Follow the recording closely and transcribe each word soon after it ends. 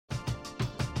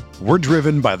We're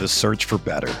driven by the search for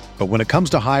better. But when it comes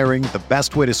to hiring, the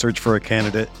best way to search for a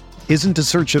candidate isn't to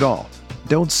search at all.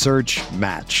 Don't search,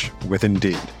 match with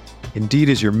Indeed. Indeed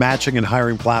is your matching and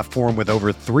hiring platform with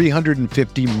over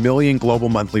 350 million global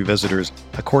monthly visitors,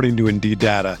 according to Indeed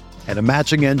data, and a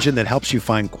matching engine that helps you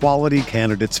find quality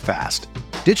candidates fast.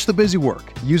 Ditch the busy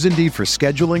work. Use Indeed for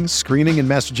scheduling, screening, and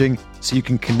messaging so you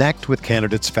can connect with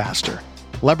candidates faster.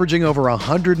 Leveraging over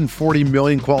 140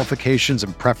 million qualifications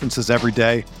and preferences every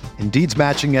day, Indeed's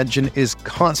matching engine is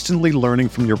constantly learning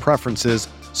from your preferences,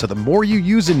 so the more you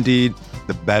use Indeed,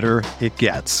 the better it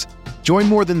gets. Join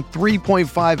more than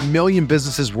 3.5 million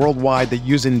businesses worldwide that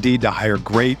use Indeed to hire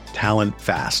great talent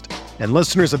fast. And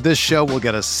listeners of this show will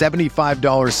get a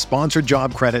 $75 sponsored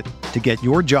job credit to get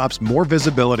your jobs more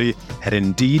visibility at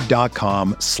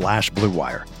Indeed.com/Blue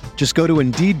Wire. Just go to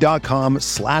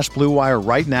Indeed.com/Blue Wire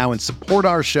right now and support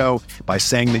our show by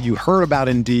saying that you heard about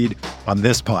Indeed on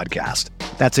this podcast.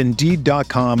 That's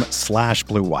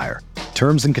Indeed.com/Blue Wire.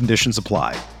 Terms and conditions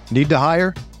apply. Need to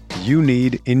hire? You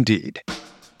need Indeed.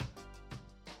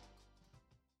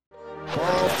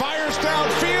 Burrow fires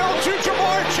downfield to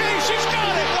Jamar Chase. He's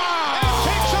got it. Wow. And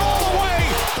takes it all the way.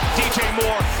 DJ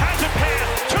Moore has a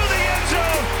pass to the end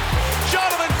zone.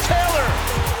 Jonathan Taylor.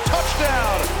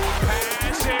 Touchdown.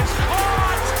 Pass is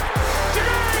caught.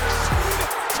 Diggs.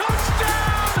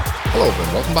 Touchdown. Hello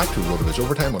everyone, welcome back to RotoViz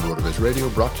Overtime on RotoViz Radio,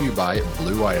 brought to you by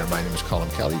Blue Wire. My name is Colin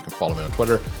Kelly. You can follow me on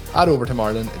Twitter at Overtime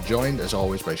Ireland, joined as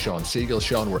always by Sean Siegel.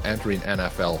 Sean, we're entering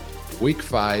NFL Week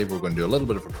 5. We're going to do a little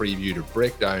bit of a preview to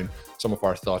break down some of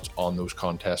our thoughts on those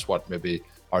contests, what maybe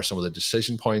are some of the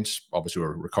decision points. Obviously,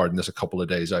 we're recording this a couple of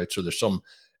days out, so there's some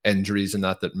injuries in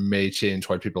that may change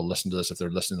why people listen to this if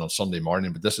they're listening on Sunday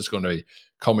morning, but this is going to be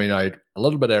coming out a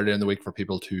little bit earlier in the week for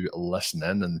people to listen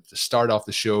in. And to start off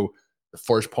the show, the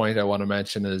first point I want to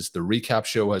mention is the recap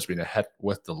show has been a hit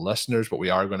with the listeners, but we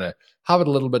are going to have it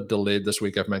a little bit delayed this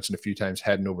week. I've mentioned a few times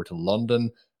heading over to London.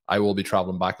 I will be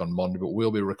traveling back on Monday, but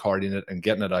we'll be recording it and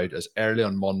getting it out as early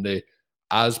on Monday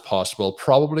as possible.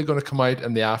 Probably going to come out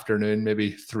in the afternoon,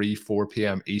 maybe 3-4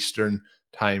 p.m. Eastern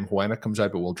time when it comes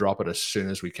out, but we'll drop it as soon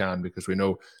as we can because we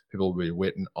know people will be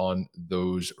waiting on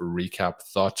those recap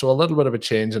thoughts. So a little bit of a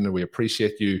change, and we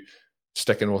appreciate you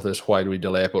sticking with us while we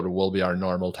delay it, but it will be our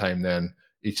normal time then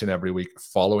each and every week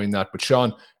following that. But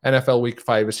Sean, NFL Week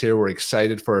 5 is here. We're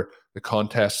excited for the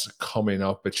contests coming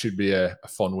up. It should be a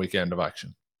fun weekend of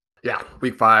action. Yeah,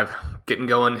 Week 5 getting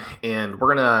going, and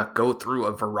we're going to go through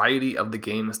a variety of the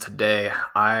games today.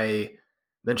 I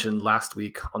mentioned last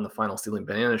week on the Final Stealing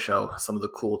Banana show some of the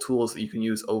cool tools that you can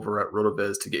use over at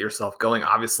RotoViz to get yourself going.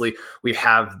 Obviously, we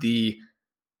have the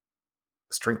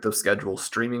Strength of Schedule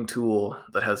streaming tool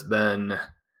that has been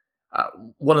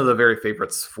one of the very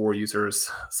favorites for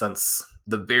users since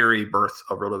the very birth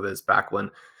of RotoViz back when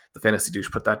the Fantasy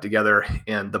Douche put that together,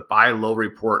 and the buy low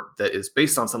report that is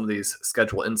based on some of these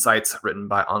schedule insights written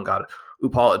by Angad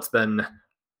Upal. It's been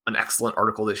an excellent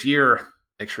article this year.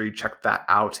 Make sure you check that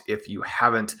out if you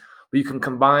haven't. But you can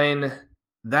combine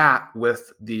that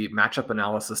with the matchup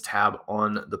analysis tab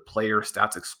on the Player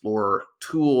Stats Explorer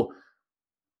tool.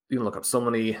 You can look up so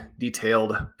many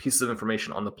detailed pieces of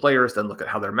information on the players, then look at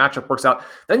how their matchup works out.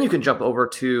 Then you can jump over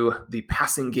to the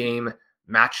passing game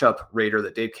matchup rater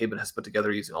that Dave Caban has put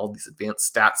together using all these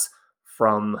advanced stats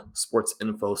from Sports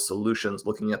Info Solutions,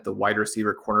 looking at the wide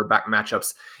receiver, cornerback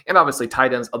matchups, and obviously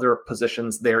tight ends, other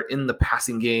positions there in the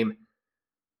passing game.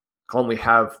 Colin, we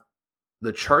have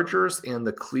the Chargers and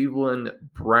the Cleveland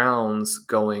Browns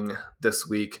going this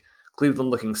week. Cleveland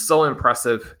looking so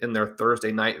impressive in their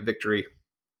Thursday night victory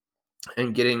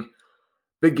and getting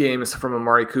big games from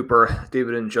Amari Cooper,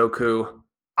 David Njoku,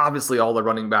 obviously all the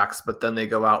running backs, but then they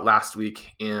go out last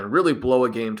week and really blow a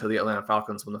game to the Atlanta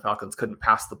Falcons when the Falcons couldn't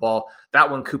pass the ball. That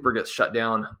one, Cooper gets shut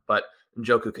down, but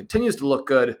Njoku continues to look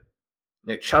good.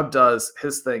 Nick Chubb does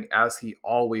his thing as he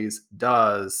always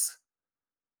does.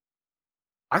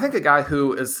 I think a guy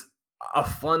who is a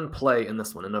fun play in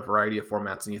this one in a variety of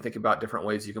formats, and you think about different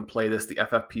ways you can play this. The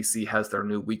FFPC has their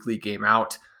new weekly game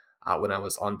out. When I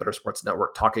was on Better Sports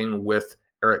Network talking with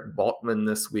Eric Balkman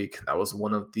this week, that was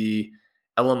one of the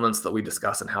elements that we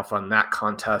discuss and how fun that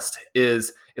contest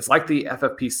is. It's like the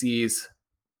FFPC's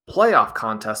playoff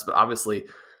contest, but obviously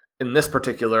in this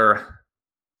particular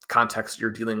context,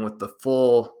 you're dealing with the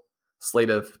full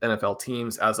slate of NFL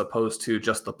teams as opposed to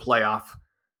just the playoff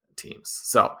teams.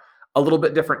 So a little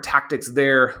bit different tactics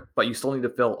there, but you still need to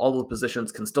fill all the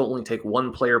positions, can still only take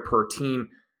one player per team.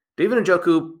 David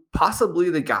Njoku, possibly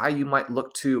the guy you might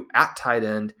look to at tight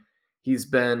end. He's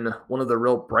been one of the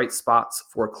real bright spots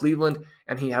for Cleveland,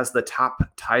 and he has the top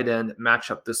tight end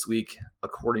matchup this week,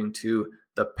 according to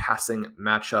the passing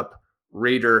matchup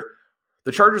Raider.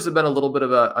 The Chargers have been a little bit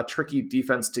of a tricky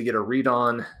defense to get a read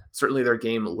on. Certainly their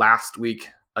game last week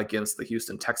against the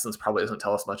Houston Texans probably doesn't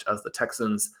tell us much, as the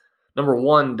Texans, number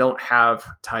one, don't have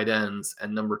tight ends,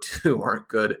 and number two, aren't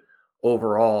good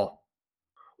overall.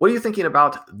 What are you thinking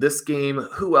about this game?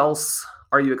 Who else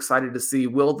are you excited to see?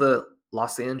 Will the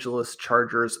Los Angeles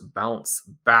Chargers bounce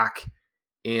back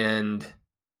and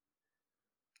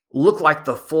look like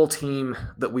the full team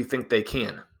that we think they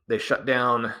can? They shut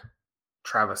down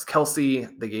Travis Kelce.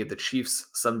 They gave the Chiefs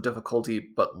some difficulty,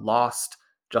 but lost.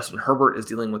 Justin Herbert is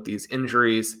dealing with these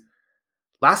injuries.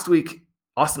 Last week,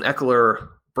 Austin Eckler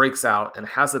breaks out and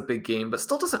has a big game, but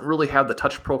still doesn't really have the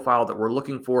touch profile that we're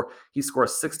looking for. He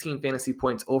scores 16 fantasy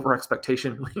points over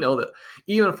expectation. We know that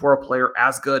even for a player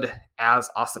as good as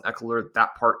Austin Eckler,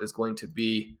 that part is going to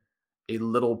be a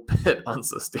little bit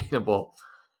unsustainable.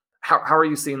 How are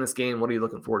you seeing this game? What are you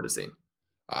looking forward to seeing?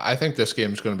 I think this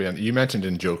game is going to be, you mentioned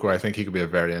Njoku, I think he could be a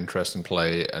very interesting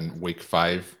play in week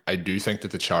 5. I do think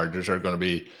that the Chargers are going to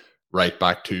be right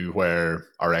back to where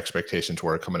our expectations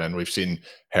were coming in. We've seen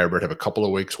Herbert have a couple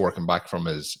of weeks working back from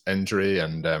his injury.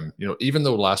 And, even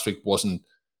though last week wasn't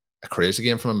a crazy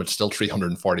game from him, it's still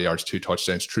 340 yards, 2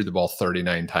 touchdowns, threw the ball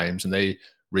 39 times. And they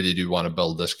really do want to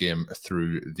build this game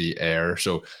through the air.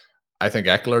 So I think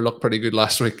Eckler looked pretty good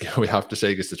last week. We have to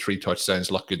say, because the 3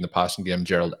 touchdowns looked good in the passing game.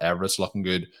 Gerald Everett's looking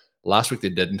good. Last week, they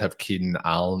didn't have Keenan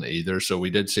Allen either. So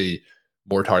we did see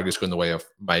more targets going the way of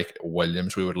Mike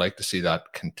Williams. We would like to see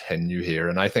that continue here.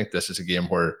 And I think this is a game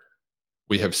where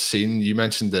we have seen, you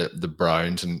mentioned the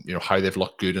Browns and how they've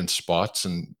looked good in spots,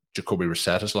 and Jacoby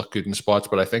Brissett has looked good in spots,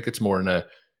 but I think it's more in a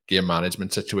game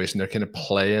management situation. They're kind of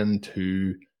playing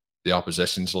to the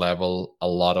opposition's level a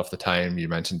lot of the time. You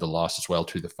mentioned the loss as well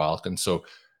to the Falcons. So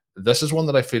this is one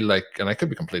that I feel like, and I could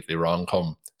be completely wrong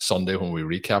come Sunday when we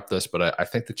recap this, but I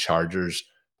think the Chargers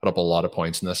put up a lot of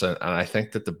points in this, and I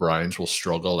think that the Browns will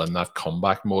struggle in that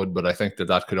comeback mode, but I think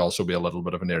that could also be a little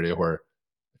bit of an area where it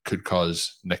could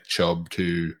cause Nick Chubb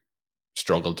to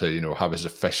struggle to, have his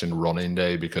efficient running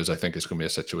day, because I think it's going to be a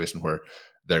situation where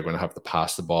they're going to have to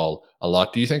pass the ball a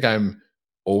lot. Do you think I'm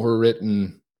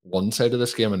overrating one side of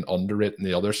this game and underrating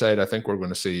the other side? I think we're going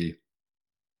to see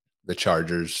the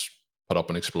Chargers put up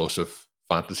an explosive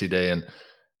fantasy day, and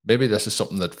maybe this is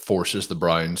something that forces the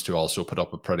Browns to also put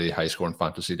up a pretty high-scoring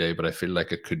fantasy day, but I feel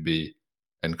like it could be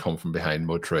in come-from-behind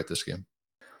mode throughout this game.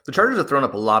 The Chargers have thrown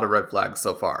up a lot of red flags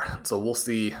so far, so we'll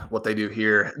see what they do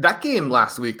here. That game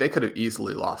last week, they could have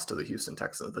easily lost to the Houston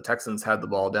Texans. The Texans had the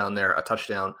ball down there. A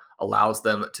touchdown allows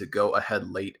them to go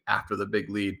ahead late after the big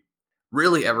lead.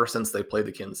 Really, ever since they played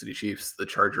the Kansas City Chiefs, the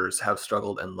Chargers have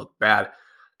struggled and looked bad.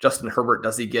 Justin Herbert,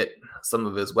 does he get some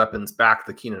of his weapons back?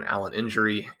 The Keenan Allen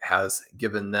injury has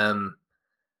given them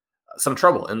some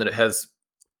trouble in that it has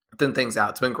thinned things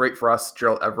out. It's been great for us.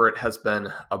 Gerald Everett has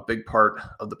been a big part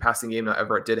of the passing game. Now,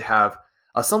 Everett did have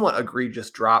a somewhat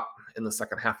egregious drop in the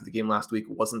second half of the game last week.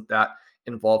 Wasn't that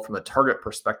involved from a target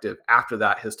perspective. After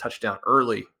that, his touchdown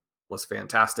early was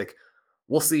fantastic.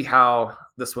 We'll see how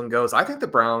this one goes. I think the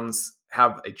Browns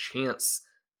have a chance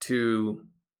to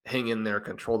hang in there,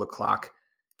 control the clock,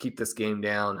 keep this game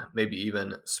down, maybe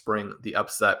even spring the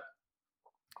upset.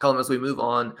 Colin, as we move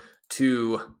on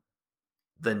to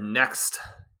the next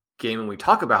game and we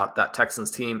talk about that Texans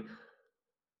team,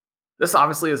 this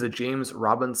obviously is a James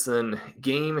Robinson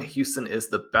game. Houston is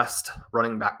the best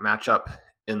running back matchup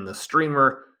in the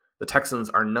streamer. The Texans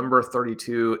are number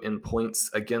 32 in points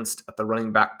against at the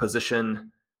running back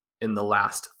position in the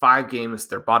last 5 games.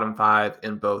 They're bottom 5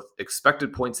 in both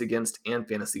expected points against and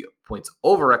fantasy points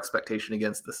over expectation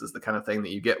against. This is the kind of thing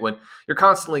that you get when you're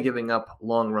constantly giving up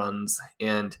long runs.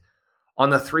 And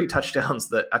on the 3 touchdowns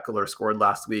that Eckler scored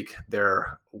last week,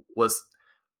 there was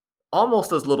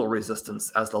almost as little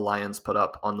resistance as the Lions put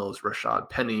up on those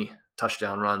Rashad Penny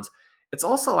touchdown runs. It's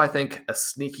also, I think, a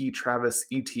sneaky Travis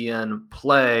Etienne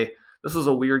play. This was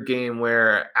a weird game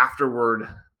where afterward,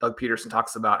 Doug Peterson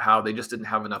talks about how they just didn't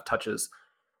have enough touches.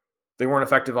 They weren't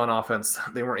effective on offense.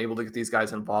 They weren't able to get these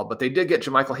guys involved, but they did get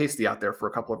JaMychal Hasty out there for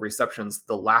a couple of receptions.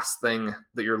 The last thing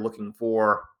that you're looking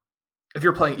for if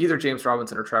you're playing either James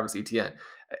Robinson or Travis Etienne,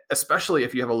 especially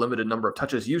if you have a limited number of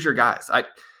touches, use your guys.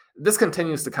 This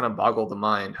continues to kind of boggle the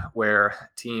mind where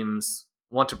teams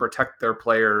want to protect their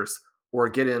players or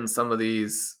get in some of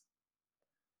these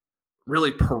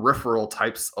really peripheral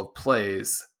types of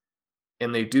plays,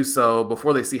 and they do so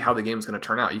before they see how the game's going to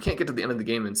turn out. You can't get to the end of the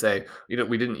game and say,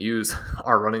 we didn't use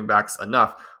our running backs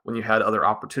enough when you had other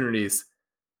opportunities.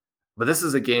 But this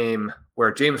is a game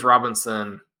where James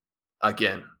Robinson,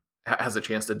 again, has a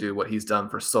chance to do what he's done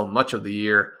for so much of the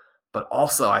year, but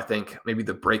also I think maybe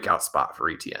the breakout spot for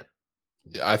Etienne.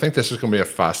 Yeah, I think this is going to be a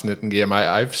fascinating game.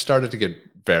 I've started to get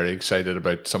very excited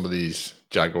about some of these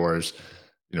Jaguars,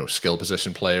 skill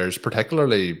position players,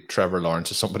 particularly Trevor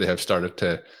Lawrence is somebody I've started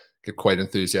to get quite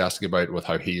enthusiastic about with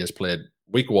how he has played.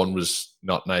 Week one was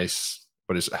not nice,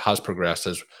 but it has progressed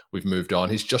as we've moved on.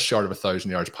 He's just short of 1,000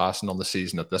 yards passing on the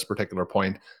season at this particular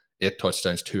point, 8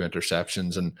 touchdowns, 2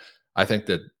 interceptions. And I think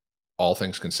that all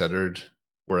things considered,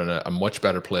 we're in a much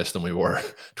better place than we were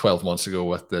 12 months ago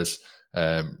with this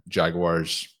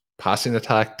Jaguars passing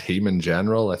attack team in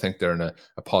general. I think they're in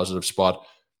a positive spot.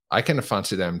 I kind of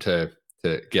fancy them to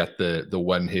get the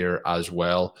win here as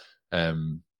well.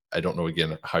 I don't know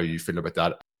again how you feel about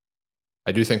that.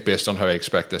 I do think based on how I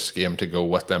expect this game to go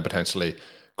with them potentially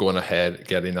going ahead,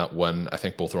 getting that win, I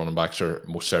think both running backs are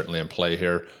most certainly in play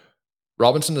here.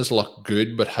 Robinson has looked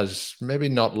good, but has maybe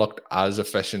not looked as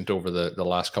efficient over the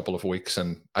last couple of weeks.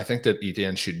 And I think that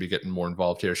Etienne should be getting more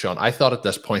involved here, Sean. I thought at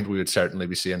this point we would certainly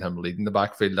be seeing him leading the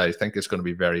backfield. I think it's going to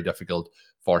be very difficult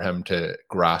for him to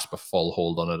grasp a full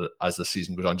hold on it as the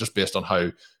season goes on, just based on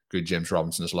how good James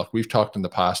Robinson has looked. We've talked in the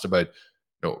past about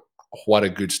what a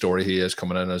good story he is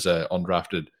coming in as an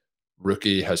undrafted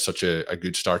rookie, has such a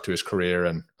good start to his career,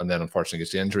 and then unfortunately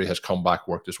gets the injury, has come back,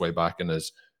 worked his way back, and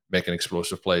is making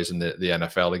explosive plays in the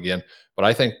NFL again. But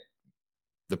I think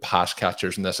the pass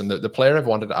catchers in this, and the player I've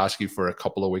wanted to ask you for a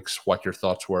couple of weeks what your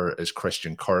thoughts were, is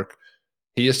Christian Kirk.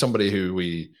 He is somebody who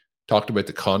we talked about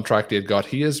the contract he had got.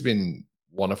 He has been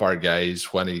one of our guys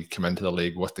when he came into the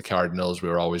league with the Cardinals. We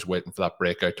were always waiting for that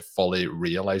breakout to fully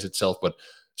realize itself. But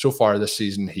so far this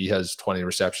season, he has 20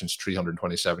 receptions,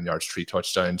 327 yards, 3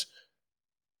 touchdowns.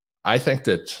 I think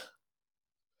that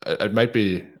it might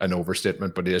be an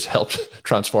overstatement, but he has helped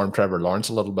transform Trevor Lawrence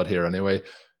a little bit here anyway.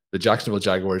 The Jacksonville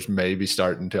Jaguars may be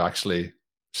starting to actually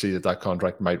see that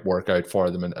contract might work out for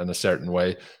them in a certain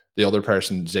way. The other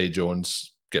person, Zay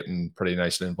Jones, getting pretty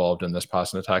nicely involved in this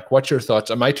passing attack. What's your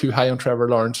thoughts? Am I too high on Trevor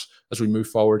Lawrence as we move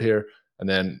forward here? And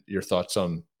then your thoughts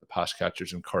on the pass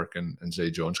catchers and Kirk and Zay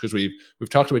Jones, because we've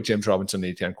talked about James Robinson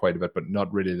and Etienne quite a bit, but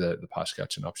not really the pass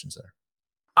catching options there.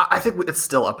 I think it's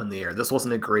still up in the air. This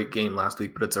wasn't a great game last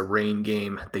week, but it's a rain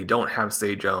game. They don't have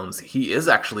Zay Jones. He is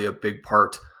actually a big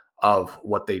part of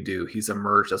what they do. He's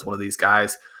emerged as one of these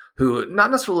guys who,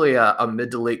 not necessarily a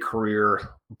mid to late career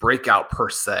breakout per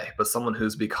se, but someone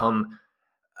who's become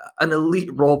an elite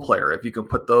role player, if you can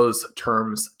put those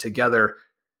terms together.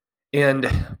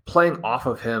 And playing off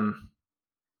of him,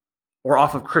 or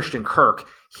off of Christian Kirk,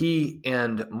 he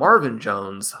and Marvin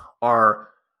Jones are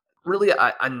really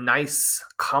a nice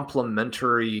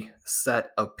complementary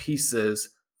set of pieces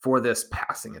for this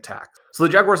passing attack. So the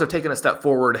Jaguars have taken a step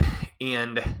forward,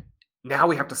 and now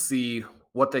we have to see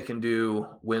what they can do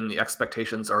when the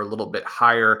expectations are a little bit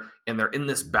higher and they're in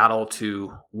this battle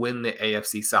to win the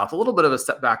AFC South. A little bit of a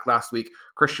step back last week.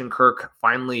 Christian Kirk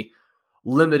finally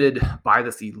limited by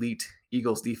this elite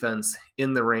Eagles defense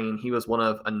in the rain. He was one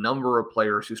of a number of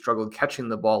players who struggled catching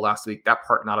the ball last week. That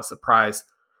part, not a surprise.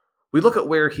 We look at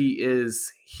where he is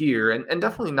here, and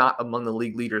definitely not among the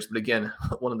league leaders, but again,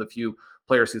 one of the few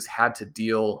players who's had to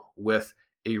deal with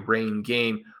a rain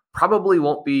game. Probably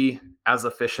won't be as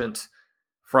efficient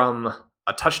from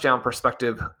a touchdown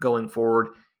perspective going forward.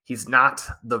 He's not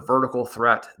the vertical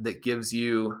threat that gives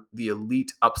you the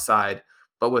elite upside,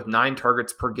 but with 9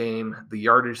 targets per game, the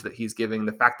yardage that he's giving,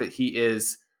 the fact that he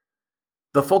is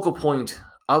the focal point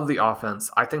of the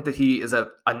offense, I think that he is a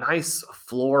nice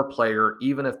floor player,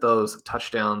 even if those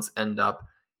touchdowns end up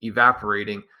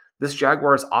evaporating. This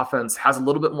Jaguars offense has a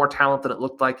little bit more talent than it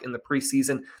looked like in the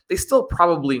preseason. They still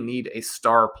probably need a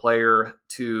star player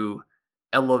to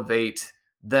elevate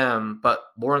them, but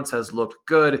Lawrence has looked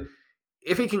good.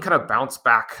 If he can kind of bounce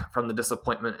back from the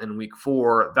disappointment in week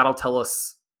 4, that'll tell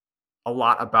us a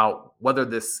lot about whether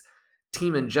this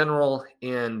team in general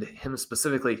and him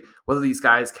specifically, whether these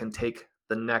guys can take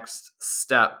the next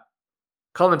step.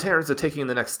 Commentators are taking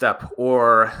the next step,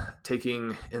 or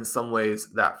taking in some ways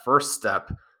that first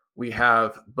step. We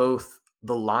have both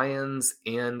the Lions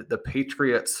and the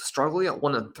Patriots struggling at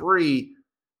 1-3,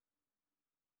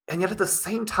 and yet at the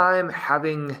same time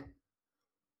having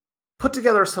put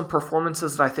together some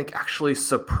performances that I think actually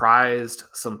surprised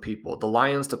some people. The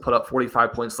Lions to put up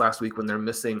 45 points last week when they're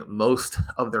missing most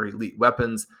of their elite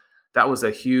weapons. That was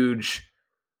a huge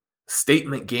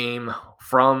statement game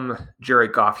from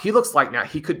Jared Goff. He looks like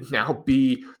he could now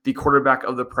be the quarterback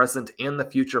of the present and the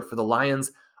future for the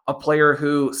Lions, a player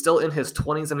who still in his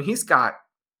 20s. I mean, he's got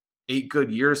 8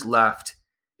 good years left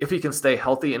if he can stay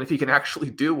healthy and if he can actually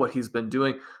do what he's been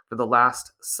doing for the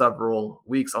last several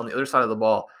weeks. On the other side of the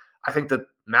ball, I think that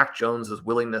Mac Jones'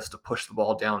 willingness to push the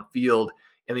ball downfield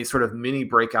and these sort of mini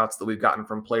breakouts that we've gotten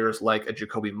from players like a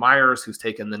Jacoby Myers, who's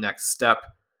taken the next step,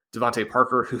 Devontae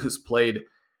Parker, who's played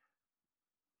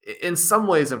in some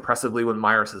ways impressively when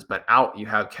Myers has been out. You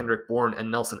have Kendrick Bourne and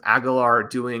Nelson Aguilar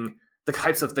doing the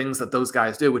types of things that those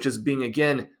guys do, which is being,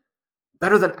 again,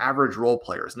 better than average role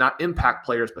players, not impact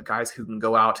players, but guys who can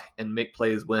go out and make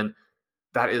plays when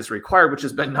that is required, which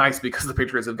has been nice because the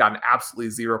Patriots have gotten absolutely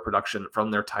zero production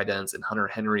from their tight ends in Hunter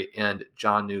Henry and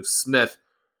Jonnu Smith.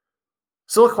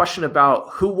 Still a question about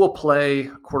who will play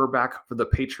quarterback for the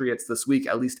Patriots this week,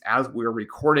 at least as we're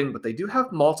recording, but they do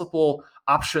have multiple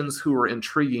options who are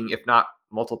intriguing, if not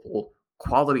multiple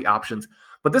quality options.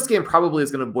 But this game probably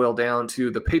is going to boil down to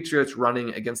the Patriots running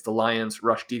against the Lions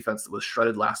rush defense that was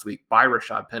shredded last week by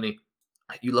Rashad Penny.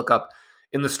 You look up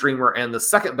in the streamer, and the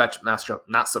second best matchup,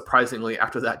 not surprisingly,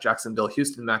 after that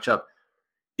Jacksonville-Houston matchup,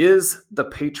 is the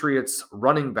Patriots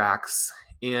running backs.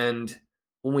 And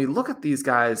when we look at these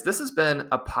guys, this has been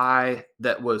a pie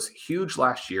that was huge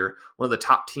last year, one of the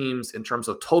top teams in terms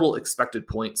of total expected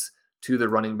points to the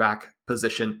running back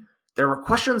position. There were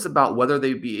questions about whether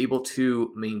they'd be able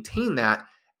to maintain that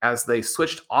as they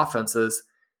switched offenses.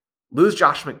 Lose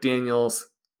Josh McDaniels.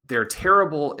 They're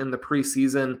terrible in the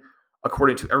preseason,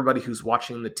 according to everybody who's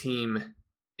watching the team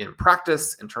in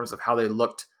practice, in terms of how they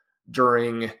looked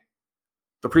during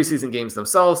the preseason games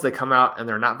themselves. They come out and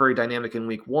they're not very dynamic in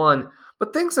week one,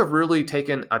 but things have really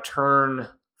taken a turn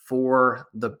for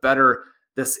the better.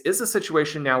 This is a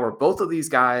situation now where both of these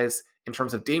guys, in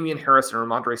terms of Damian Harris and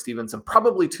Ramondre Stevenson,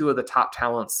 probably two of the top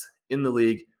talents in the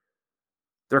league,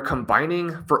 they're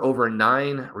combining for over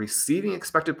 9 receiving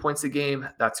expected points a game.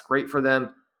 That's great for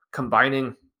them.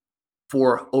 Combining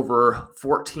for over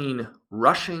 14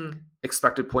 rushing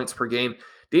expected points per game.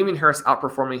 Damian Harris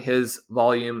outperforming his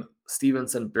volume.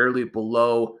 Stevenson barely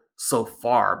below so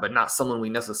far, but not someone we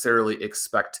necessarily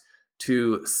expect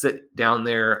to sit down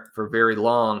there for very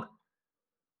long.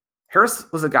 Harris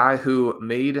was a guy who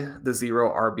made the 0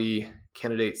 RB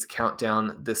candidates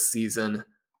countdown this season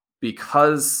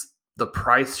because the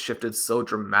price shifted so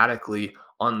dramatically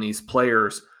on these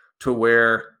players to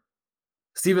where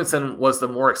Stevenson was the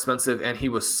more expensive, and he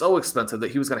was so expensive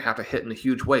that he was going to have to hit in a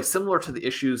huge way, similar to the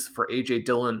issues for A.J.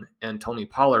 Dillon and Tony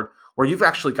Pollard, where you've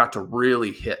actually got to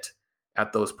really hit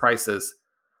at those prices.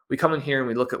 We come in here and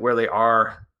we look at where they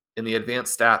are in the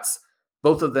advanced stats.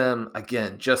 Both of them,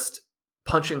 again, just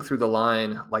punching through the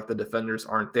line like the defenders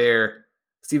aren't there.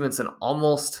 Stevenson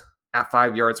almost at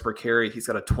 5 yards per carry. He's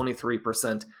got a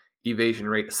 23% evasion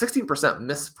rate,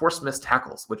 16% forced missed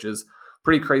tackles, which is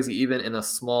pretty crazy even in a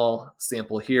small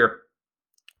sample here.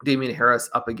 Damian Harris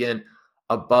up again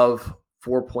above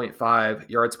 4.5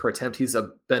 yards per attempt. He's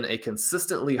been a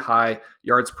consistently high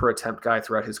yards per attempt guy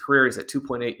throughout his career. He's at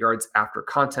 2.8 yards after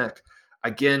contact.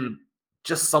 Again,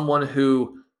 just someone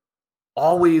who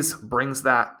always brings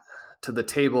that to the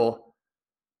table.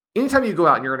 Anytime you go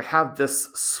out and you're going to have this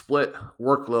split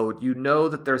workload, you know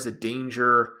that there's a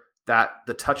danger that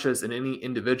the touches in any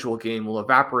individual game will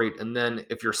evaporate. And then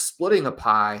if you're splitting a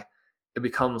pie, it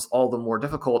becomes all the more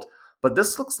difficult. But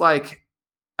this looks like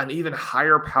an even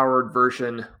higher powered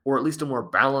version, or at least a more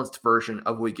balanced version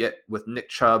of what we get with Nick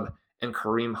Chubb and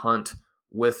Kareem Hunt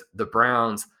with the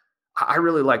Browns. I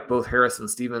really like both Harris and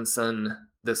Stevenson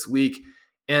this week.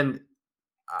 And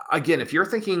again, if you're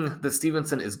thinking that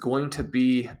Stevenson is going to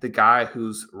be the guy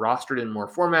who's rostered in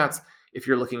more formats, if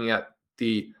you're looking at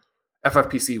the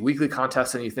FFPC weekly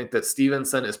contest and you think that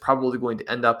Stevenson is probably going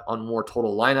to end up on more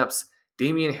total lineups,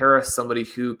 Damian Harris, somebody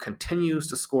who continues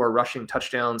to score rushing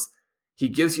touchdowns, he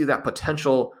gives you that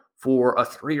potential for a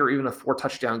 3 or even a 4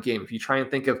 touchdown game. If you try and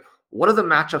think of what are the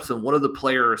matchups and what are the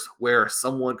players where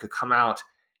someone could come out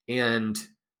and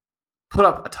put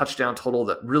up a touchdown total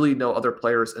that really no other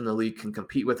players in the league can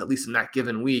compete with, at least in that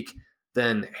given week,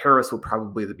 then Harris would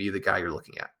probably be the guy you're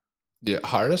looking at. Yeah,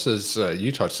 Harris is,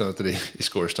 you touched on it today, he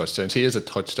scores touchdowns. He is a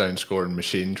touchdown scoring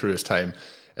machine through his time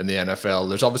in the NFL.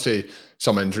 There's obviously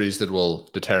some injuries that will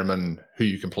determine who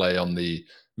you can play on the,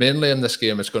 mainly in this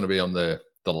game, it's going to be on the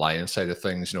Lions side of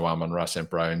things. You know, Amon-Ra St.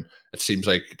 Brown. It seems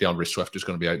like DeAndre Swift is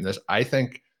going to be out in this. I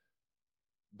think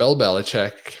Bill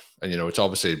Belichick, and you know, it's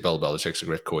obviously Bill Belichick's a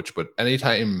great coach, but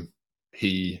anytime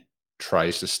he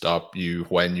tries to stop you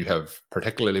when you have,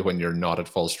 particularly when you're not at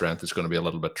full strength, it's going to be a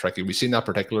little bit tricky. We've seen that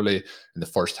particularly in the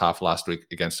first half last week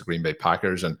against the Green Bay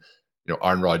Packers, and you know,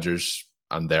 Aaron Rodgers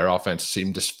and their offense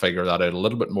seemed to figure that out a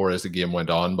little bit more as the game went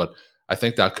on. But I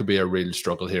think that could be a real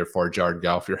struggle here for Jared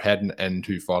Goff. You're heading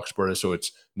into Foxborough, so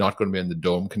it's not going to be in the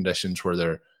dome conditions where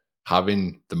they're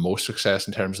having the most success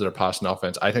in terms of their passing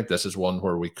offense. I think this is one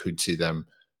where we could see them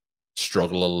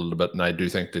struggle a little bit. And I do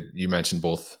think that you mentioned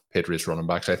both Patriots running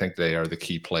backs. I think they are the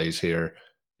key plays here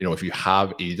if you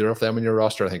have either of them in your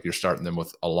roster, I think you're starting them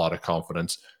with a lot of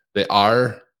confidence. They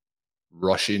are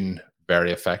rushing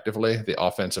very effectively. The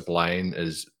offensive line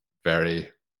is very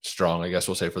strong, I guess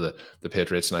we'll say, for the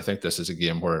Patriots. And I think this is a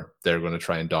game where they're going to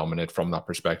try and dominate from that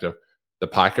perspective. The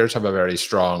Packers have a very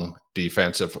strong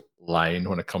defensive line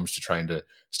when it comes to trying to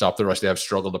stop the rush. They have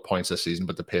struggled at points this season,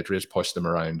 but the Patriots pushed them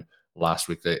around last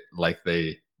week they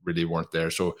really weren't there.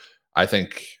 So I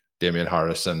think Damian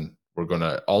Harris, and we're going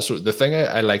to also, the thing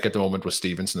I like at the moment with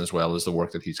Stevenson as well is the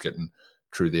work that he's getting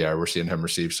through the air. We're seeing him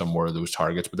receive some more of those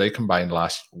targets, but they combined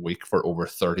last week for over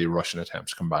 30 rushing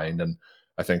attempts combined. And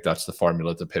I think that's the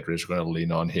formula the Patriots are going to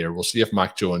lean on here. We'll see if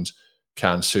Mac Jones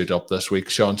can suit up this week.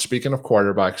 Sean, speaking of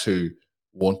quarterbacks who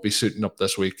won't be suiting up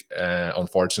this week,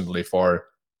 unfortunately for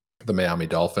the Miami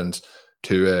Dolphins,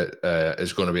 Tua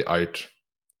is going to be out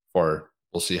for,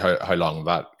 we'll see how long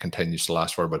that continues to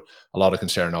last for, but a lot of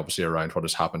concern obviously around what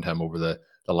has happened to him over the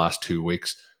last 2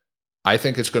 weeks. I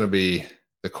think it's going to be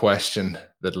the question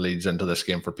that leads into this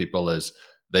game for people is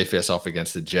they face off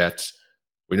against the Jets.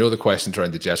 We know the questions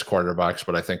around the Jets quarterbacks,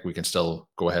 but I think we can still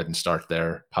go ahead and start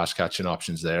their pass catching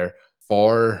options there.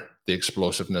 For the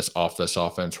explosiveness of this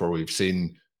offense, where we've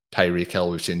seen Tyreek Hill,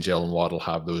 we've seen Jalen Waddle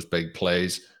have those big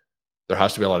plays, there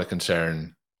has to be a lot of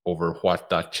concern over what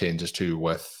that changes to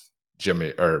with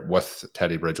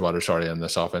Teddy Bridgewater, in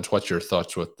this offense. What's your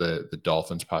thoughts with the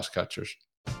Dolphins pass catchers?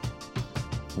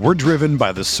 We're driven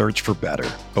by the search for better.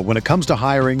 But when it comes to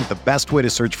hiring, the best way to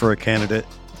search for a candidate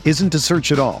isn't to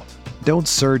search at all. Don't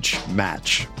search,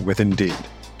 match with Indeed.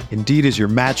 Indeed is your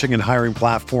matching and hiring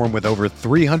platform with over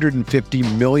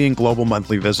 350 million global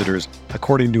monthly visitors,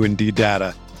 according to Indeed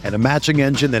data, and a matching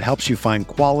engine that helps you find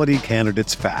quality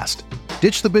candidates fast.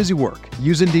 Ditch the busy work.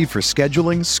 Use Indeed for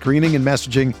scheduling, screening, and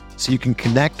messaging so you can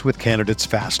connect with candidates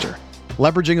faster.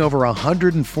 Leveraging over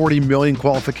 140 million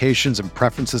qualifications and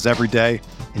preferences every day,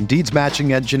 Indeed's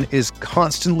matching engine is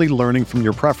constantly learning from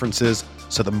your preferences,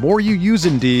 so the more you use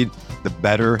Indeed, the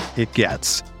better it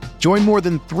gets. Join more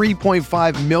than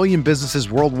 3.5 million businesses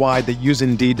worldwide that use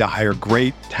Indeed to hire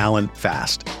great talent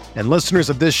fast. And listeners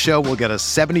of this show will get a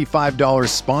 $75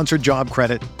 sponsored job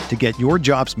credit to get your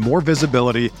jobs more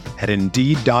visibility at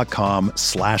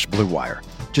Indeed.com/Blue Wire.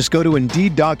 Just go to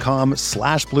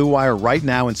Indeed.com/Blue Wire right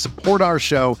now and support our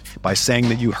show by saying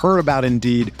that you heard about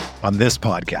Indeed on this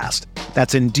podcast.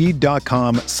 That's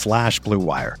Indeed.com/Blue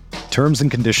Wire. Terms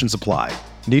and conditions apply.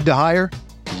 Need to hire?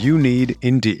 You need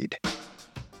Indeed.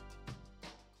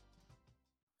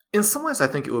 In some ways, I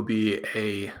think it would be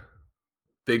a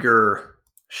bigger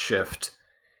shift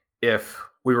if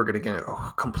we were going to get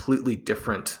a completely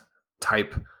different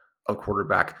type of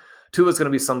quarterback. Tua is going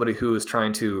to be somebody who is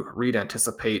trying to read,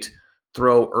 anticipate,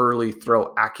 throw early,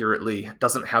 throw accurately,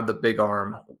 doesn't have the big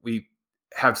arm. We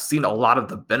have seen a lot of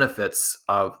the benefits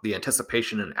of the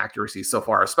anticipation and accuracy so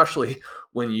far, especially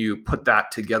when you put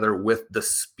that together with the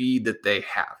speed that they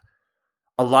have.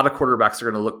 A lot of quarterbacks are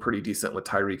going to look pretty decent with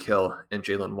Tyreek Hill and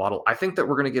Jalen Waddle. I think that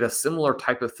we're going to get a similar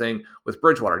type of thing with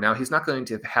Bridgewater. Now, he's not going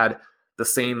to have had the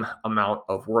same amount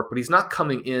of work, but he's not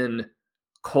coming in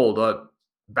cold.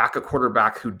 Back a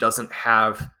quarterback who doesn't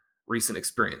have recent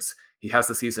experience. He has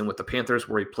the season with the Panthers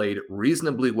where he played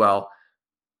reasonably well,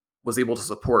 was able to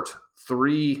support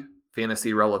 3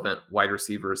 fantasy relevant wide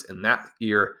receivers in that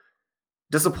year.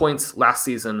 Disappoints last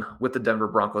season with the Denver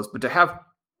Broncos, but to have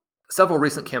several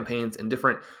recent campaigns in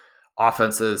different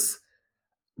offenses,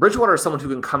 Bridgewater is someone who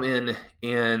can come in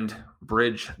and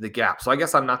bridge the gap. So I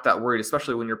guess I'm not that worried,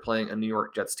 especially when you're playing a New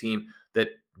York Jets team that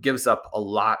gives up a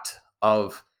lot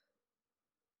of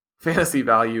fantasy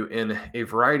value in a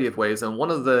variety of ways. And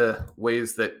one of the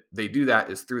ways that they do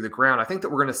that is through the ground. I think that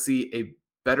we're going to see a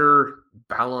better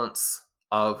balance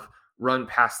of run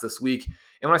pass this week.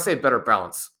 And when I say better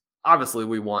balance, obviously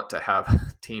we want to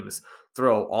have teams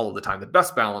throw all of the time. The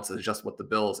best balance is just what the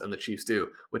Bills and the Chiefs do,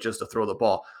 which is to throw the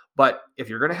ball. But if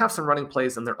you're going to have some running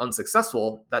plays and they're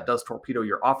unsuccessful, that does torpedo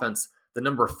your offense. The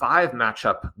number 5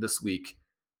 matchup this week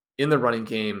in the running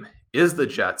game is the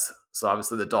Jets. So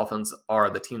obviously the Dolphins are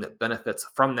the team that benefits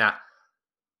from that.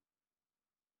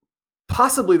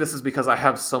 Possibly this is because I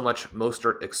have so much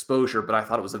Mostert exposure, but I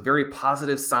thought it was a very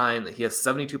positive sign that he has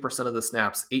 72% of the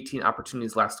snaps, 18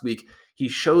 opportunities last week. He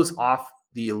shows off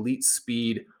the elite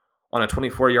speed on a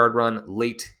 24-yard run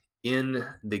late in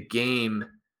the game.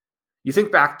 You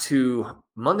think back to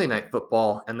Monday Night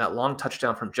Football and that long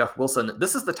touchdown from Jeff Wilson.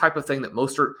 This is the type of thing that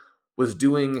Mostert was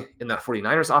doing in that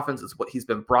 49ers offense. Is what he's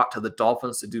been brought to the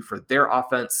Dolphins to do for their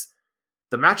offense.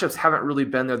 The matchups haven't really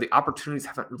been there. The opportunities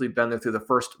haven't really been there through the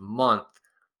first month.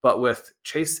 But with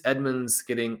Chase Edmonds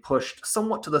getting pushed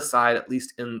somewhat to the side, at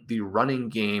least in the running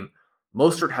game,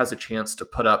 Mostert has a chance to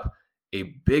put up a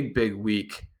big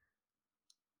week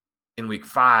in week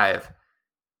 5.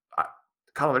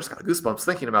 Colin, I just got goosebumps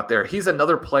thinking about there. He's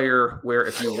another player where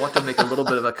if you want to make a little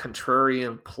bit of a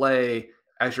contrarian play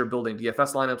as you're building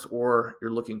DFS lineups or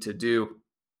you're looking to do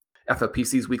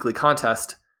FFPC's weekly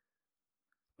contest,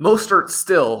 Mostert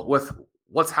still, with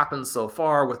what's happened so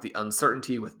far, with the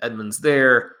uncertainty, with Edmonds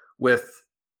there, with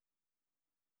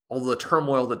all the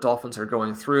turmoil that Dolphins are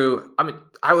going through, I mean,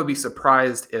 I would be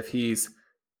surprised if he's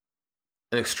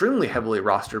an extremely heavily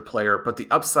rostered player, but the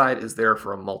upside is there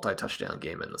for a multi-touchdown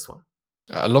game in this one.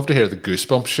 I'd love to hear the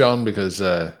goosebumps, Sean, because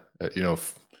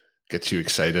gets you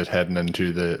excited heading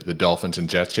into the Dolphins and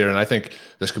Jets here. And I think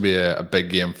this could be a big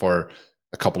game for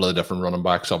a couple of the different running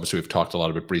backs. Obviously, we've talked a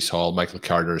lot about Breece Hall. Michael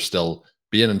Carter is still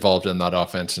being involved in that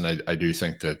offense, and I do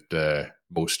think that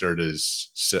Mostert is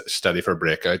steady for a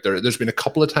breakout. There's been a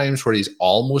couple of times where he's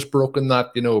almost broken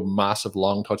that, massive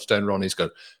long touchdown run. He's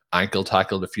got ankle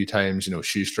tackled a few times,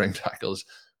 shoestring tackles.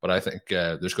 But I think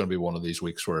there's going to be one of these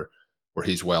weeks where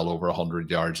he's well over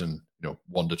 100 yards and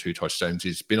 1 to 2 touchdowns.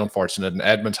 He's been unfortunate, and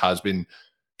Edmonds has been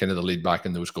kind of the lead back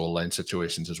in those goal line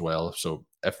situations as well. So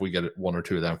if we get 1 or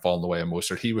 2 of them falling the way of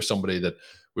Mostert, he was somebody that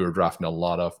we were drafting a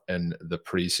lot of in the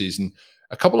preseason.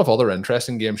 A couple of other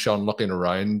interesting games, Sean, looking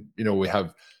around, we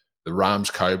have the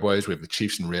Rams, Cowboys, we have the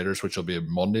Chiefs and Raiders, which will be a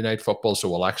Monday night football. So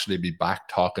we'll actually be back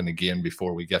talking again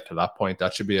before we get to that point.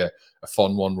 That should be a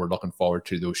fun one. We're looking forward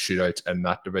to those shootouts in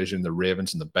that division. The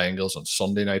Ravens and the Bengals on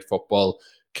Sunday night football,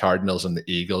 Cardinals and the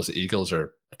Eagles. The Eagles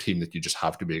are a team that you just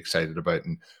have to be excited about.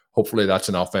 And hopefully that's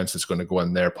an offense that's going to go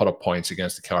in there, put up points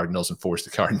against the Cardinals and force the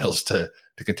Cardinals to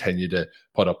continue to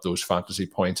put up those fantasy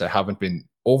points. I haven't been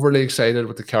overly excited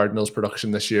with the Cardinals production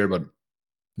this year, but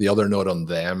the other note on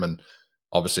them, and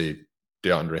obviously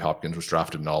DeAndre Hopkins was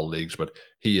drafted in all leagues, but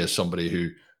he is somebody who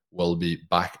will be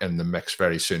back in the mix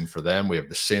very soon for them. We have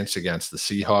the Saints against the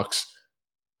Seahawks.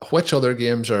 Which other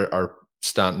games are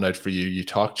standing out for you? You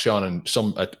talked, Sean, and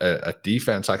a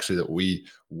defense actually that we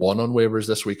won on waivers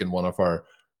this week in one of our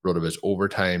RotoViz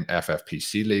overtime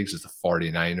FFPC leagues is the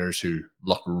 49ers, who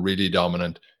look really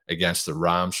dominant against the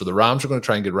Rams. So the Rams are going to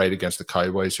try and get right against the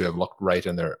Cowboys, who have looked good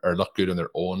in their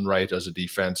own right as a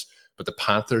defense. But the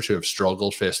Panthers, who have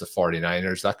struggled, face the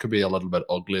 49ers. That could be a little bit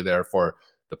ugly there for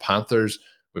the Panthers.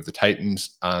 With the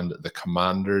Titans and the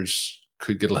Commanders,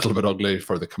 could get a little bit ugly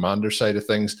for the Commanders side of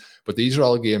things. But these are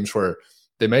all games where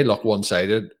they may look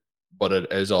one-sided, but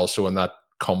it is also in that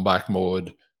comeback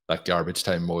mode, that garbage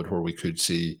time mode, where we could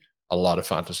see a lot of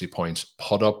fantasy points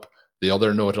put up. The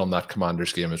other note on that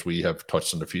Commanders game, as we have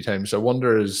touched on a few times, I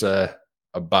wonder is a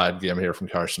bad game here from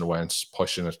Carson Wentz,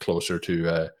 pushing it closer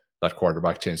to that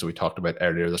quarterback change that we talked about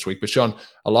earlier this week. But Sean,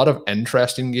 a lot of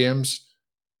interesting games.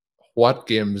 What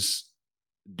games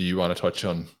do you want to touch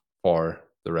on for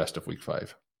the rest of week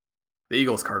 5? The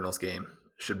Eagles-Cardinals game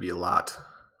should be a lot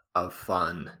of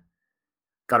fun.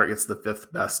 Goddard gets the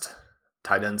 5th best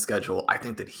tight end schedule. I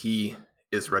think that he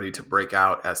is ready to break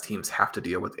out as teams have to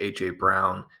deal with A.J.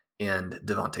 Brown and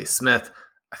Devontae Smith.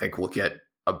 I think we'll get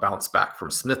a bounce back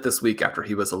from Smith this week after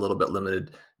he was a little bit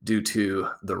limited due to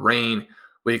the rain.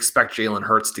 We expect Jalen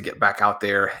Hurts to get back out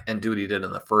there and do what he did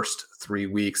in the first 3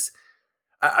 weeks.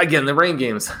 Again, the rain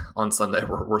games on Sunday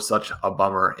were such a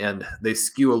bummer, and they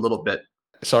skew a little bit.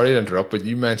 Sorry to interrupt, but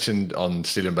you mentioned on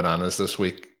Stealing Bananas this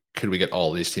week, could we get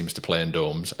all these teams to play in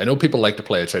domes? I know people like to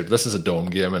play outside, but this is a dome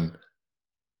game, and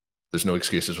there's no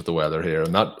excuses with the weather here.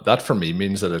 And that for me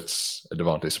means that it's a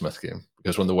Devontae Smith game,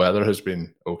 because when the weather has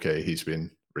been okay, he's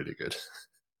been really good.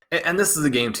 And this is a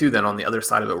game, too, then on the other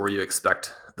side of it, where you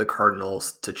expect the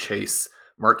Cardinals to chase.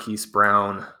 Marquise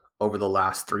Brown over the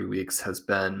last 3 weeks has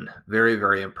been very,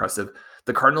 very impressive.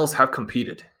 The Cardinals have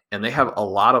competed, and they have a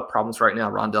lot of problems right now.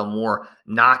 Rondell Moore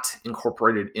not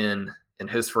incorporated in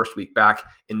his first week back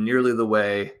in nearly the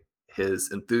way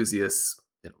his enthusiasts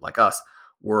like us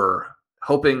were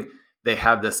hoping. They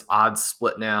have this odd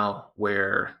split now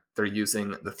where they're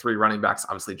using the 3 running backs.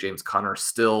 Obviously, James Conner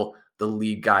still the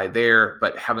lead guy there,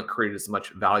 but haven't created as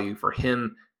much value for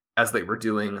him as they were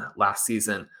doing last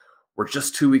season. We're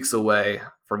just 2 weeks away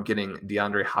from getting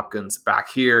DeAndre Hopkins back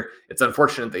here. It's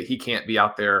unfortunate that he can't be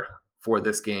out there for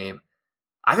this game.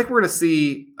 I think we're going to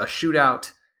see a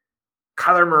shootout.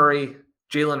 Kyler Murray,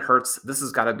 Jalen Hurts. This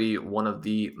has got to be one of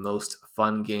the most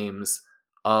fun games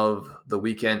of the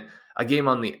weekend. A game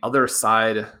on the other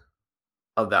side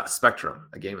of that spectrum,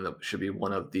 a game that should be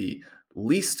one of the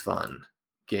least fun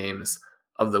games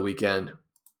of the weekend.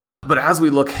 But as we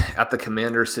look at the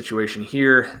Commanders situation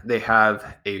here, they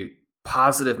have a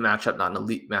positive matchup, not an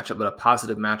elite matchup, but a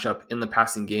positive matchup in the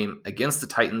passing game against the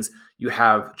Titans. You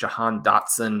have Jahan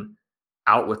Dotson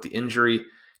out with the injury.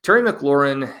 Terry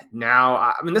McLaurin now,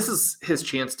 I mean, this is his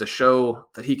chance to show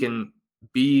that he can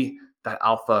be that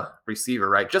alpha receiver,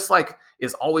 right? Just like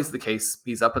is always the case.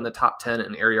 He's up in the top 10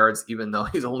 in air yards, even though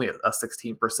he's only at a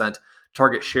 16%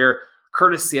 target share.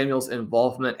 Curtis Samuel's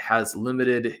involvement has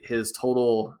limited his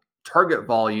total target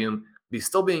volume, but he's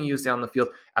still being used down the field.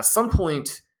 At some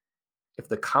point, if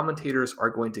the commentators are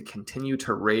going to continue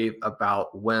to rave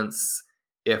about Wentz,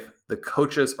 if the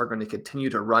coaches are going to continue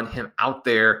to run him out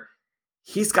there,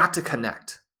 he's got to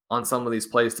connect on some of these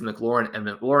plays to McLaurin, and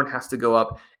McLaurin has to go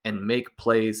up and make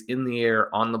plays in the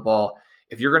air on the ball.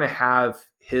 If you're going to have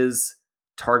his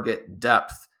target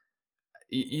depth,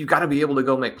 you got to be able to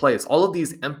go make plays. All of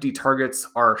these empty targets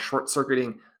are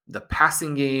short-circuiting the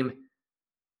passing game.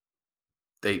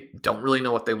 They don't really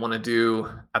know what they want to do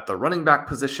at the running back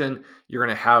position. You're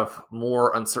going to have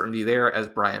more uncertainty there as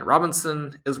Brian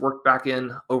Robinson is worked back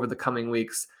in over the coming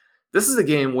weeks. This is a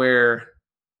game where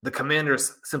the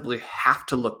Commanders simply have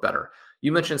to look better.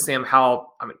 You mentioned Sam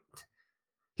Howell. I mean,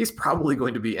 he's probably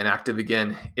going to be inactive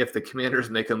again. If the Commanders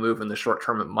make a move in the short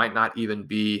term, it might not even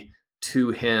be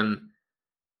to him.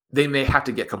 They may have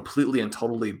to get completely and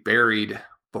totally buried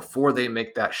before they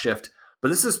make that shift. But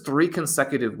this is 3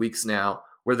 consecutive weeks now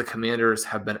where the Commanders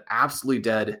have been absolutely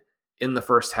dead in the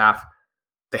first half.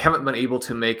 They haven't been able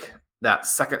to make that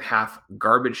second half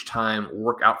garbage time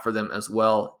work out for them as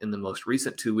well in the most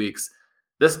recent 2 weeks.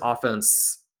 This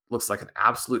offense looks like an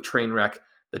absolute train wreck.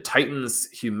 The Titans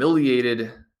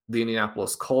humiliated the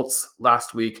Indianapolis Colts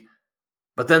last week,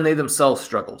 but then they themselves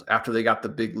struggled after they got the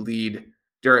big lead.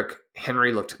 Derrick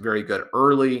Henry looked very good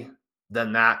early.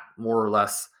 Then that more or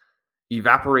less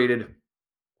evaporated.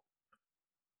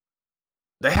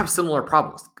 They have similar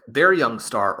problems. Their young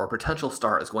star or potential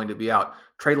star is going to be out.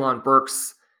 Treylon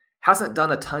Burks hasn't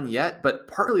done a ton yet, but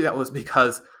partly that was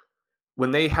because when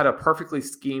they had a perfectly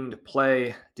schemed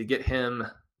play to get him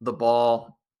the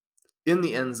ball in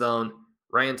the end zone,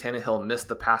 Ryan Tannehill missed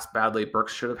the pass badly.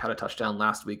 Burks should have had a touchdown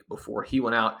last week before he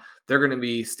went out. They're going to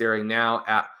be staring now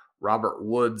at Robert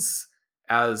Woods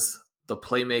as the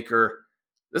playmaker.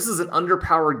 This is an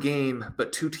underpowered game,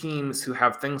 but 2 teams who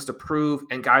have things to prove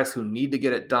and guys who need to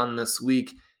get it done this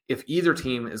week if either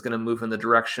team is going to move in the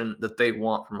direction that they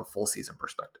want from a full season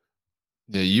perspective.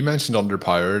 Yeah, you mentioned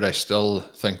underpowered. I still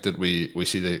think that we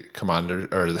see the Commander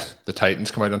or the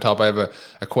Titans come out on top. I have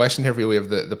a question here for you. We have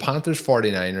the Panthers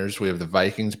 49ers, we have the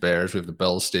Vikings Bears, we have the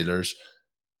Bills Steelers,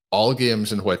 all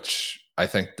games in which I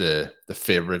think the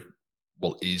favorite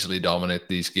will easily dominate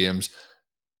these games.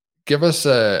 Give us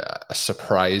a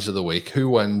surprise of the week. Who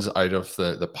wins out of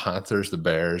the Panthers, the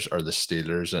Bears, or the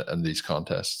Steelers in these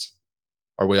contests?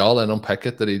 Are we all in on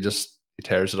Pickett that he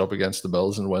tears it up against the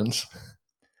Bills and wins?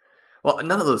 Well,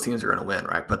 none of those teams are going to win,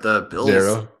 right? But the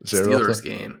Bills Steelers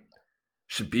game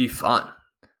should be fun.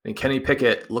 I mean, Kenny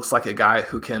Pickett looks like a guy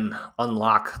who can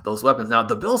unlock those weapons. Now,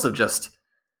 the Bills have just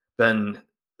been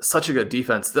such a good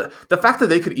defense. The fact that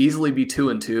they could easily be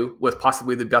 2-2 with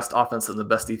possibly the best offense and the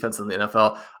best defense in the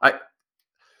NFL, I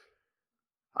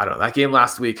don't know. That game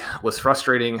last week was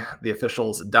frustrating. The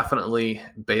officials definitely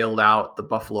bailed out the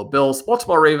Buffalo Bills.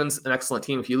 Baltimore Ravens, an excellent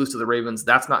team. If you lose to the Ravens,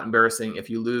 that's not embarrassing. If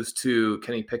you lose to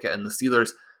Kenny Pickett and the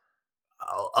Steelers,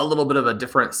 a little bit of a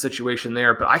different situation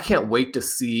there. But I can't wait to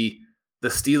see the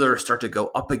Steelers start to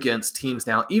go up against teams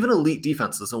now, even elite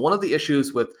defenses. And one of the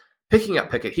issues with picking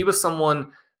up Pickett, he was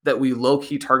someone that we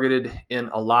low-key targeted in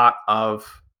a lot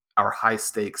of our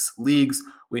high-stakes leagues.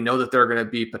 We know that there are going to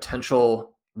be potential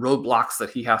roadblocks that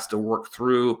he has to work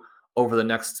through over the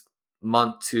next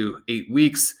month to 8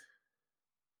 weeks.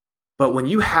 But when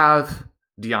you have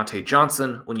Deontay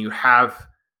Johnson, when you have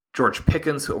George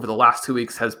Pickens, who over the last 2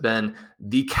 weeks has been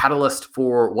the catalyst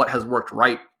for what has worked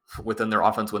right within their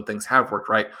offense when things have worked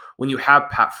right, when you have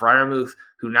Pat Freiermuth,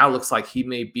 who now looks like he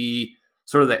may be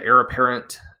sort of the heir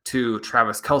apparent to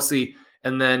Travis Kelce,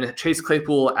 and then Chase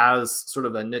Claypool as sort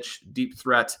of a niche deep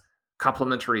threat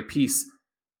complementary piece,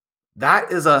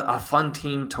 that is a fun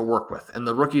team to work with. And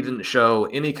the rookie didn't show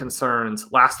any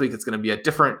concerns. Last week, it's going to be a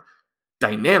different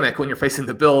dynamic when you're facing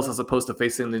the Bills as opposed to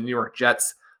facing the New York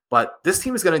Jets. But this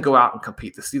team is going to go out and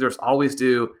compete. The Steelers always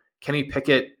do. Kenny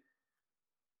Pickett,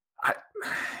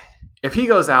 if he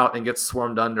goes out and gets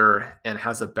swarmed under and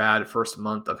has a bad first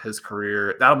month of his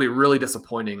career, that'll be really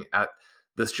disappointing at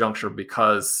this juncture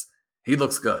because he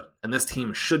looks good. And this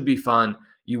team should be fun.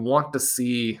 You want to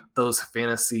see those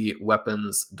fantasy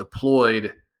weapons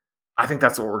deployed. I think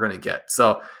that's what we're going to get.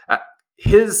 So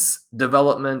his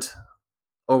development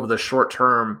over the short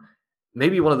term,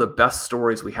 maybe one of the best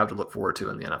stories we have to look forward to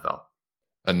in the NFL.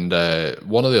 And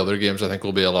one of the other games I think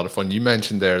will be a lot of fun. You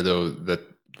mentioned there, though, that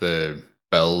the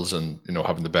Bills and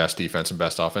having the best defense and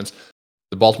best offense.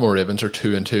 The Baltimore Ravens are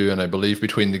 2-2, and I believe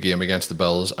between the game against the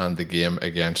Bills and the game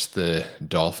against the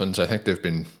Dolphins, I think they've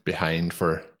been behind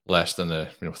for less than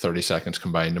 30 seconds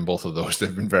combined in both of those.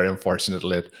 They've been very unfortunate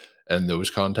late in those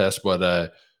contests,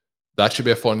 but that should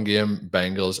be a fun game,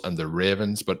 Bengals and the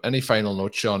Ravens. But any final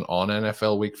notes, Sean, on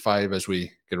NFL Week 5 as we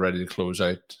get ready to close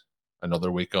out another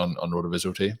week on RotoViz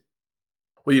OT?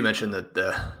 Well, you mentioned that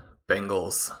the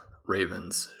Bengals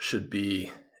Ravens should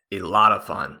be a lot of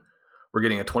fun. We're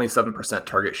getting a 27%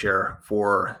 target share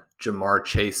for Jamar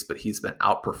Chase, but he's been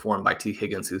outperformed by T.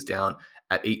 Higgins, who's down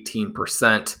at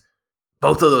 18%.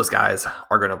 Both of those guys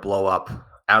are going to blow up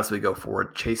as we go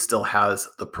forward. Chase still has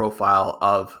the profile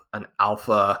of an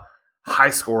alpha,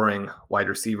 high-scoring wide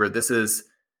receiver. This is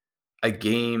a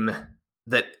game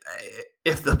that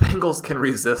if the Bengals can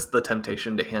resist the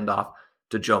temptation to hand off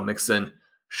to Joe Mixon,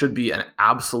 should be an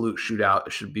absolute shootout.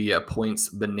 It should be a points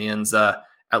bonanza,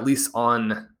 at least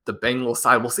on the Bengals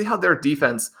side. We'll see how their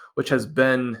defense, which has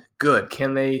been good,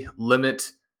 can they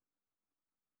limit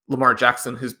Lamar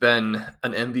Jackson, who's been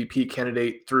an MVP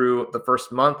candidate through the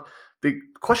first month. The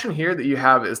question here that you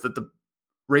have is that the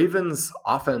Ravens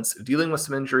offense dealing with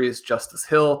some injuries. Justice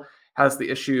Hill has the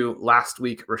issue last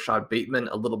week. Rashad Bateman,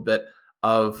 a little bit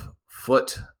of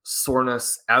foot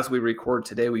soreness. As we record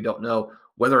today, we don't know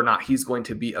whether or not he's going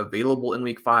to be available in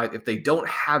week 5. If they don't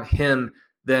have him,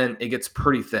 then it gets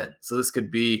pretty thin. So this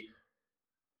could be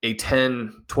a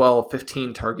 10, 12,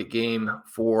 15 target game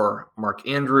for Mark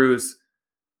Andrews.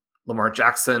 Lamar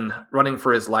Jackson running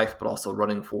for his life, but also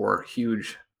running for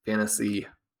huge fantasy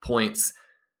points.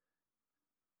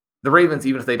 The Ravens,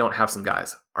 even if they don't have some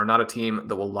guys, are not a team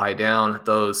that will lie down.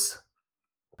 Those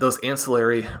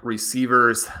ancillary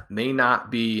receivers may not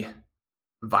be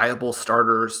viable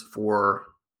starters for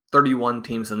 31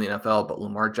 teams in the NFL, but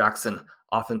Lamar Jackson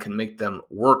often can make them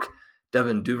work.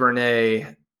 Devin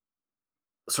Duvernay,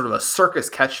 sort of a circus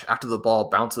catch after the ball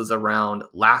bounces around.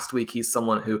 Last week, he's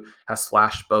someone who has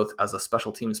flashed both as a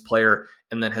special teams player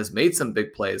and then has made some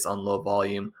big plays on low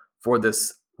volume for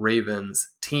this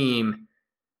Ravens team.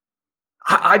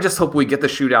 I just hope we get the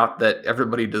shootout that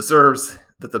everybody deserves,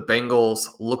 that the Bengals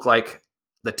look like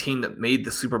the team that made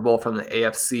the Super Bowl from the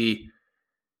AFC.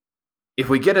 If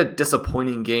we get a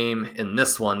disappointing game in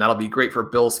this one, that'll be great for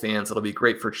Bills fans. It'll be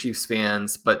great for Chiefs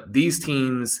fans. But these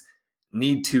teams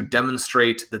need to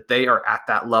demonstrate that they are at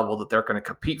that level, that they're going to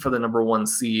compete for the number 1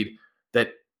 seed,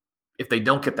 that if they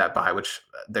don't get that bye, which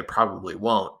they probably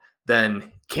won't,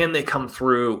 then can they come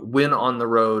through, win on the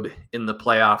road in the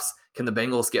playoffs? Can the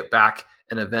Bengals get back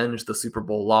and avenge the Super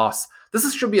Bowl loss?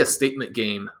 This should be a statement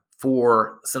game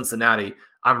for Cincinnati.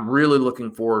 I'm really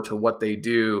looking forward to what they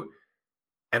do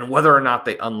and whether or not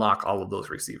they unlock all of those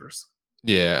receivers.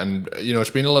 Yeah, and it's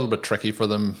been a little bit tricky for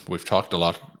them. We've talked a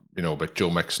lot about Joe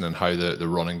Mixon and how the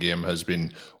running game has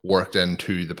been worked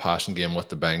into the passing game with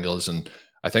the Bengals. And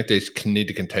I think they need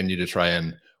to continue to try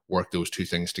and work those two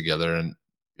things together and,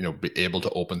 be able to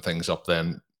open things up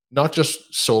then, not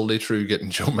just solely through getting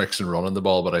Joe Mixon running the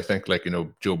ball, but I think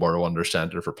Joe Burrow under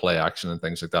center for play action and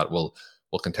things like that will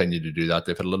continue to do that.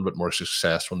 They've had a little bit more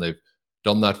success when they've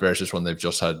done that versus when they've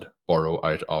just had Burrow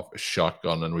out of a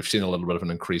shotgun. And we've seen a little bit of an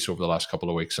increase over the last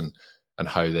couple of weeks and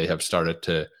how they have started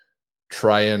to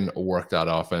try and work that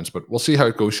offense, but we'll see how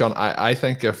it goes, Sean. I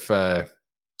think if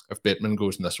Bateman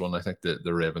goes in this one, I think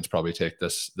the Ravens probably take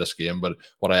this game. But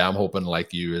what I am hoping,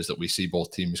 like you, is that we see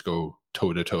both teams go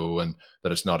toe to toe, and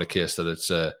that it's not a case that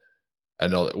it's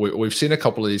we've seen a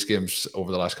couple of these games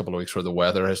over the last couple of weeks where the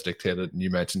weather has dictated, and you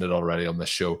mentioned it already on this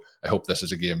show. I hope this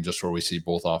is a game just where we see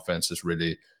both offenses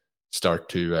really start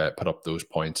to put up those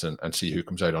points and see who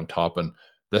comes out on top. And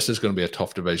this is going to be a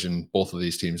tough division. Both of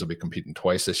these teams will be competing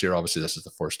twice this year. Obviously, this is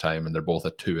the first time, and they're both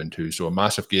at 2-2. So a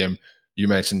massive game. You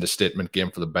mentioned a statement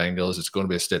game for the Bengals. It's going to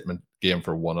be a statement game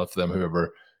for one of them,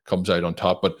 whoever comes out on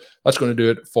top. But that's going to do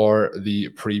it for the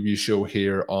preview show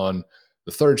here on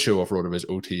the third show of RotoViz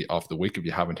OT of the week. If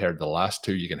you haven't heard the last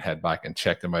two, you can head back and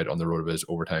check them out on the RotoViz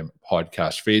Overtime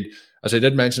podcast feed. As I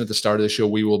did mention at the start of the show,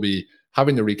 we will be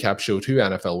having the recap show to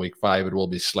NFL Week 5. It will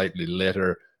be slightly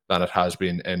later than it has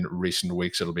been in recent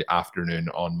weeks. It'll be afternoon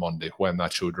on Monday when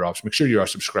that show drops. Make sure you are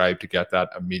subscribed to get that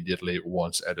immediately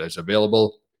once it is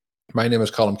available. My name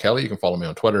is Colin Kelly. You can follow me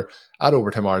on Twitter at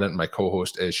Overtime Ireland. My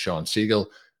co-host is Sean Siegel.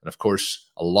 And of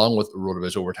course, along with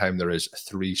RotoViz Overtime, there is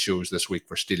 3 shows this week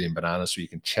for Stealing Bananas, so you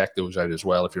can check those out as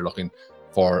well if you're looking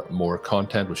for more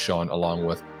content with Sean along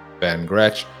with Ben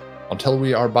Gretsch. Until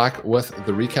we are back with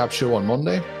the recap show on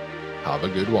Monday, have a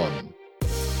good one.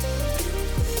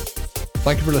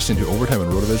 Thank you for listening to Overtime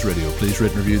on RotoViz Radio. Please rate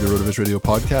and review the RotoViz Radio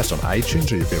podcast on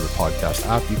iTunes or your favorite podcast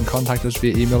app. You can contact us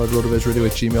via email at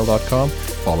rotovizradio@gmail.com.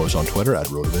 Follow us on Twitter at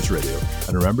RotoViz Radio.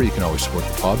 And remember, you can always support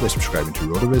the pod by subscribing to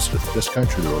RotoViz with a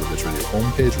discount through the RotoViz Radio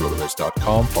homepage,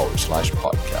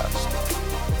 rotoviz.com/podcast.